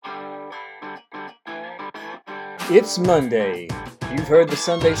It's Monday. You've heard the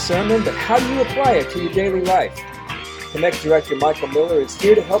Sunday sermon, but how do you apply it to your daily life? Connect Director Michael Miller is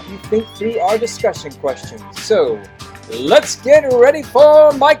here to help you think through our discussion questions. So, let's get ready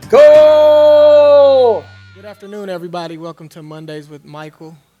for Michael! Good afternoon, everybody. Welcome to Mondays with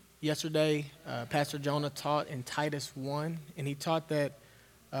Michael. Yesterday, Pastor Jonah taught in Titus 1, and he taught that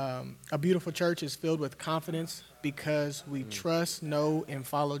a beautiful church is filled with confidence because we trust, know, and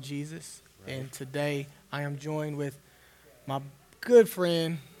follow Jesus. Right. And today, I am joined with my good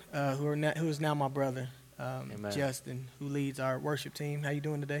friend, who is now my brother, Justin, who leads our worship team. How you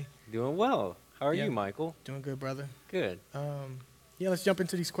doing today? Doing well. How are you, Michael? Doing good, brother. Good. Let's jump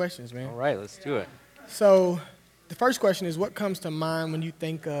into these questions, man. All right, let's do it. So, the first question is, what comes to mind when you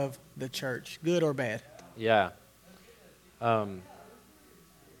think of the church, good or bad? Yeah.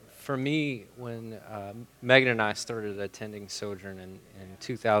 For me, when Megan and I started attending Sojourn in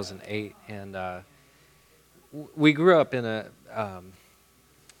 2008, and we grew up in a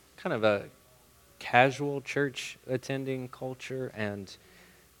kind of a casual church attending culture, and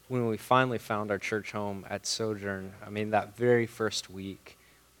when we finally found our church home at Sojourn, I mean, that very first week,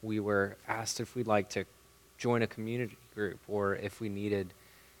 we were asked if we'd like to join a community group or if we needed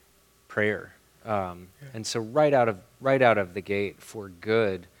prayer. And so right out of the gate, for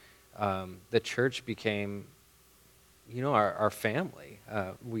good, the church became, our family.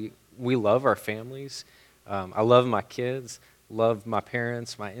 We love our families. I love my kids, love my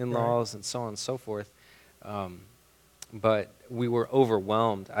parents, my in-laws, and so on and so forth. But we were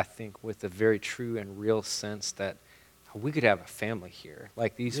overwhelmed, I think, with a very true and real sense that we could have a family here.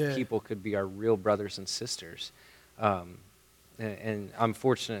 Like, these people could be our real brothers and sisters. And I'm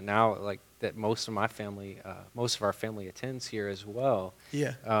fortunate now, like, that most of our family attends here as well.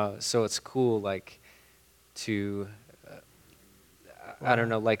 Yeah. So it's cool, like, to, I don't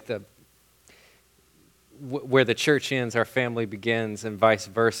know, like where the church ends, our family begins, and vice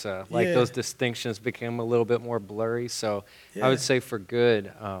versa. Like, those distinctions became a little bit more blurry. So I would say for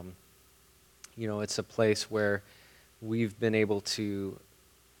good, it's a place where we've been able to,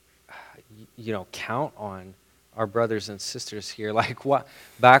 count on our brothers and sisters here. Like,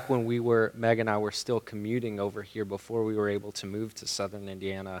 back when Meg and I were still commuting over here before we were able to move to southern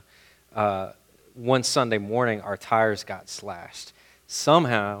Indiana, one Sunday morning our tires got slashed.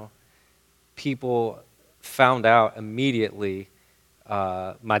 Somehow, people found out immediately.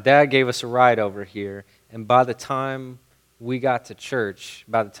 My dad gave us a ride over here, and by the time we got to church,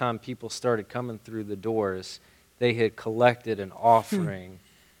 by the time people started coming through the doors, they had collected an offering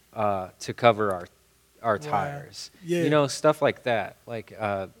to cover our tires. Yeah. Stuff like that. Like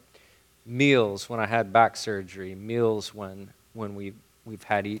meals when I had back surgery, meals when we've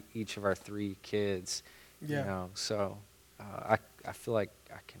had each of our 3 kids. Yeah. So I feel like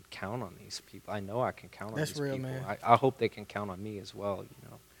I can count on these people. I know I can count on these people. That's real, man. I hope they can count on me as well.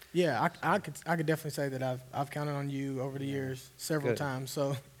 Yeah, I could definitely say that I've counted on you over the years several times.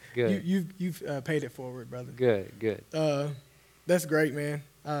 So you've paid it forward, brother. Good. That's great, man.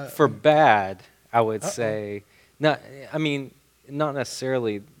 For bad, I would say not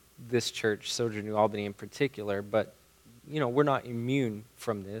necessarily this church, Sojourn New Albany in particular, but we're not immune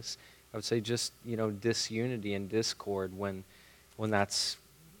from this. I would say just disunity and discord when that's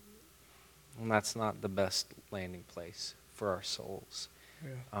not the best landing place for our souls.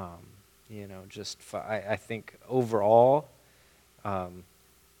 Yeah. I think overall, I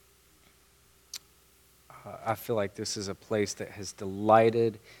feel like this is a place that has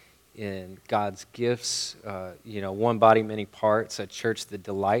delighted in God's gifts. One body, many parts. A church that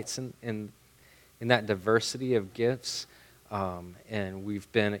delights in that diversity of gifts. And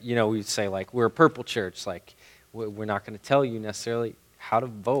we've been, we'd say, like, we're a purple church. Like, we're not going to tell you necessarily how to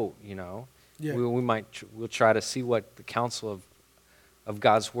vote. Yeah. We'll try to see what the council of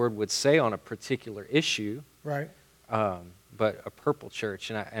God's word would say on a particular issue. Right. But a purple church,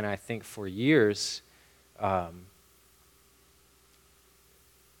 and I think for years,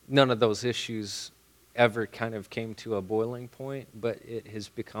 none of those issues ever kind of came to a boiling point, but it has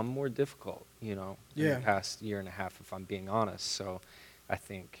become more difficult, in the past year and a half, if I'm being honest. So I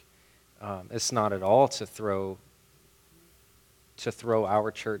think it's not at all to throw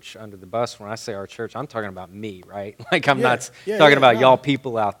our church under the bus. When I say our church, I'm talking about me, right? Like, I'm not talking about y'all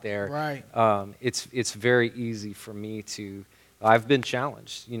people out there. Right. It's very easy for me to, I've been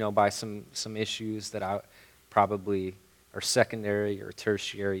challenged, by some issues that I probably are secondary or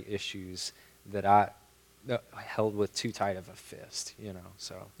tertiary issues that I held with too tight of a fist,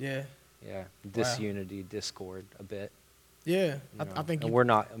 so. Yeah, disunity, discord a bit. Yeah, I think and we're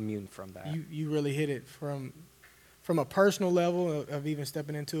not immune from that. You really hit it from from a personal level of even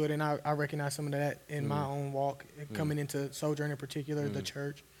stepping into it, and I recognize some of that in my Mm. own walk, coming into Sojourn in particular, the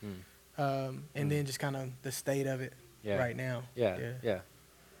church, and then just kind of the state of it Yeah. right now. Yeah.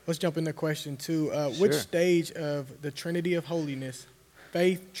 Let's jump into question 2. Which Sure. stage of the Trinity of holiness,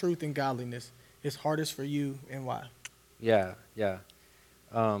 faith, truth, and godliness is hardest for you, and why? Yeah.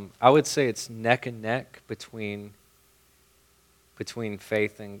 I would say it's neck and neck between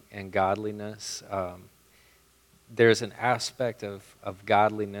faith and godliness. There's an aspect of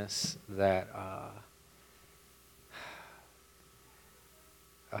godliness that I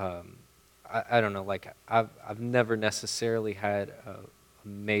don't know. Like I've never necessarily had a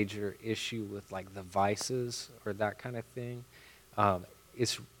major issue with like the vices or that kind of thing.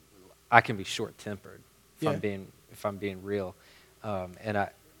 It's I can be short tempered if Yeah. I'm being real, and I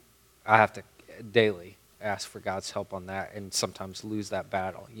have to daily ask for God's help on that, and sometimes lose that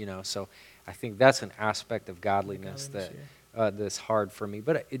battle. So I think that's an aspect of godliness that that's hard for me.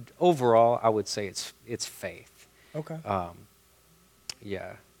 But overall, I would say it's faith. Okay.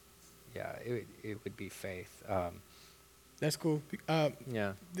 Yeah, it would be faith. That's cool.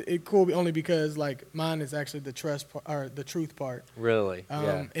 Yeah, It cool only because like mine is actually the the truth part. really.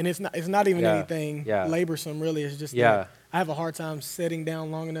 Yeah, And it's not even Yeah, anything yeah. laborsome really. It's just Yeah. that I have a hard time sitting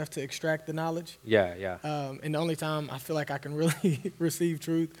down long enough to extract the knowledge. yeah. And the only time I feel like I can really receive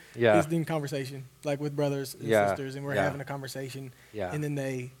truth Yeah. is in conversation, like with brothers and Yeah, sisters, and we're yeah. having a conversation, Yeah. and then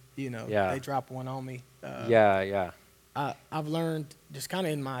they, Yeah. they drop one on me. Yeah. I've learned just kind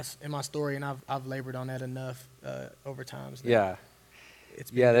of in my story, and I've labored on that enough over times. Yeah.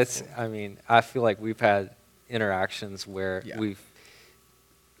 It's been Yeah, that's. difficult. I mean, I feel like we've had interactions where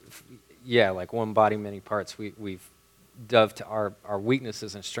Yeah. like one body, many parts. We've our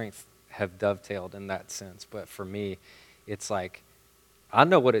weaknesses and strength have dovetailed in that sense. But for me, it's like I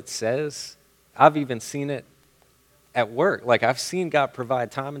know what it says. I've even seen it at work. Like I've seen God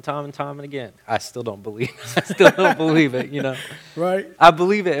provide time and time and time and again. I still don't believe. I still don't believe it. Right. I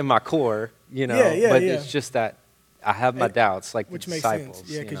believe it in my core. Yeah, but yeah. it's just that I have my doubts, like Which the makes disciples. sense.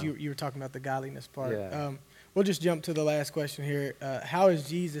 Yeah, because you were talking about the godliness part. Yeah. We'll just jump to the last question here. How is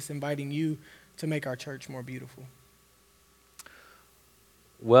Jesus inviting you to make our church more beautiful?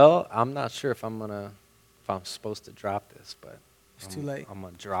 Well, I'm not sure if I'm supposed to drop this, but It's too late. I'm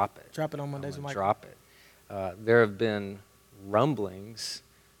gonna drop it. Drop it on Mondays with I'm gonna Michael. drop it. There have been rumblings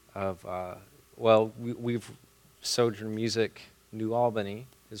of we've Sojourn Music New Albany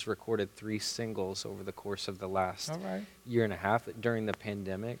has recorded 3 singles over the course of the last All right. year and a half during the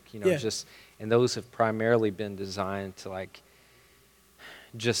pandemic. Yeah. And those have primarily been designed to like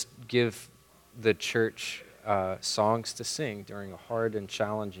just give the church songs to sing during a hard and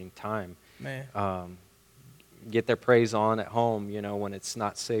challenging time. Man. Get their praise on at home, when it's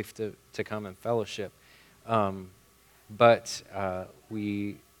not safe to come and fellowship. But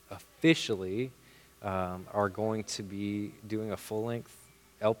we officially are going to be doing a full-length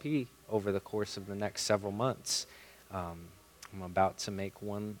LP over the course of the next several months. I'm about to make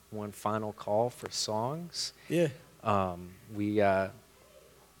one final call for songs. Yeah.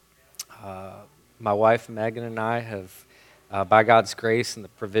 My wife Megan and I have, by God's grace and the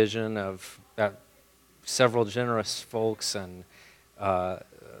provision of several generous folks and a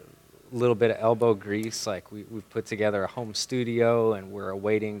little bit of elbow grease, like we've put together a home studio, and we're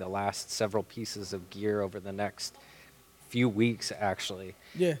awaiting the last several pieces of gear over the next few weeks, actually.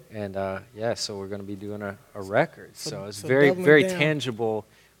 Yeah. And so we're going to be doing a record. So it's so very, doubling very down. tangible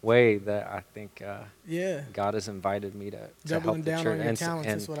way that I think Yeah. God has invited me to help Doubling the down church. on your talents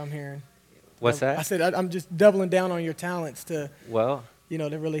and is what I'm hearing. what's that? I said I'm just doubling down on your talents to, Well,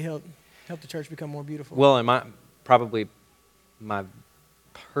 to really help the church become more beautiful. Well, and probably my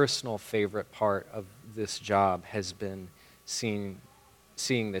personal favorite part of this job has been seeing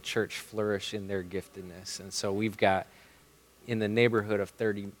the church flourish in their giftedness. And so we've got in the neighborhood of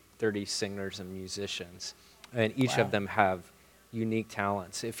 30 singers and musicians, and each Wow. of them have unique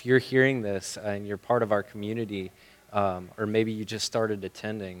talents. If you're hearing this and you're part of our community, or maybe you just started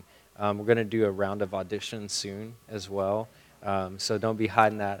attending, we're going to do a round of auditions soon as well. So don't be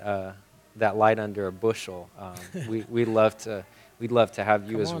hiding that light under a bushel. We'd love to have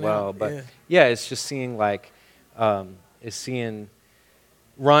you Come as on well. out, But yeah. yeah, it's just seeing seeing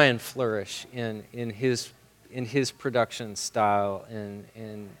Ryan flourish in his production style,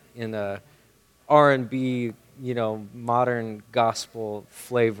 in a R&B, modern gospel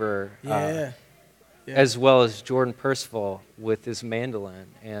flavor. Yeah. As well as Jordan Percival with his mandolin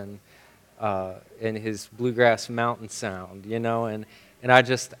and his bluegrass mountain sound, and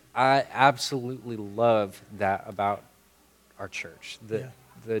I absolutely love that about our church,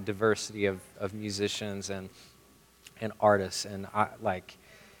 the diversity of musicians, and and artists. And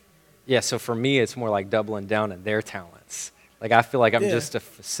so for me, it's more like doubling down on their talents. Like I feel like I'm just a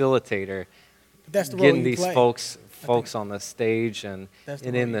facilitator, That's the role getting you these play. folks on the stage and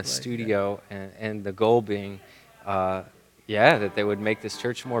in the studio, and the goal being, that they would make this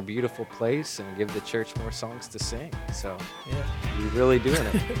church a more beautiful place and give the church more songs to sing. So we're really doing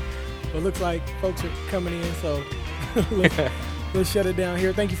it. Well, it looks like folks are coming in, so let's shut it down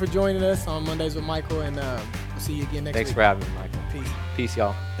here. Thank you for joining us on Mondays with Michael, and we'll see you again next week. Thanks for having me, Michael. Peace. Peace,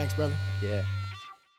 y'all. Thanks, brother. Yeah.